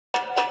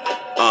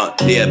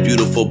Yeah,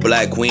 beautiful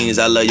black queens,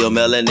 I love your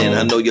melanin.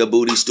 I know your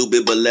booty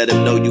stupid, but let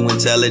them know you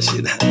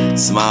intelligent.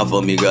 Smile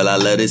for me, girl, I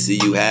love to see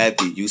you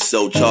happy. You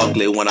so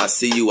chocolate, when I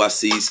see you, I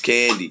see it's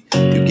candy.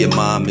 You get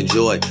mom and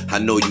joy, I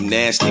know you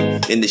nasty.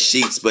 In the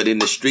sheets, but in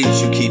the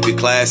streets, you keep it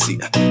classy.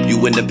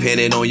 You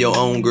independent on your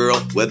own, girl.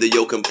 Whether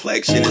your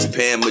complexion is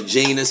Pam or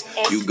Gina's,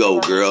 you go,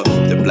 girl.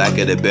 The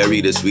blacker the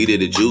berry, the sweeter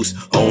the juice.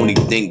 I only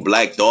think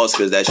black thoughts,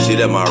 cause that shit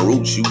at my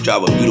roots. You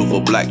drive a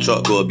beautiful black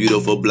truck or a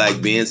beautiful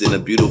black Benz in a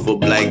beautiful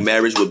black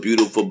marriage with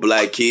beautiful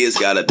black kids.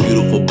 Got a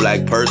beautiful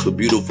black purse with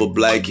beautiful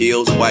black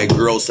heels. White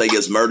girls say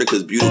it's murder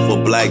cause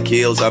beautiful black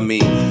kills. I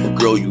mean,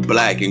 girl, you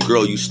black and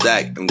girl, you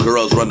stack. And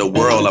girls run the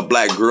world, a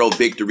black girl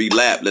victory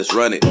lap. Let's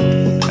run it.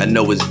 I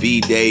know it's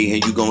V-Day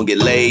and you gon' get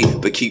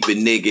laid, but keep it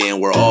nigga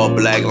and we're all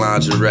black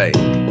lingerie.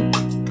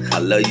 I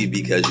love you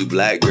because you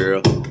black,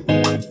 girl.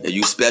 And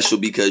you special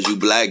because you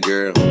black,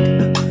 girl.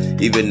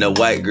 Even the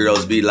white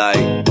girls be like,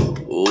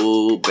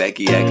 ooh,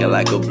 Becky acting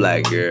like a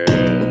black girl.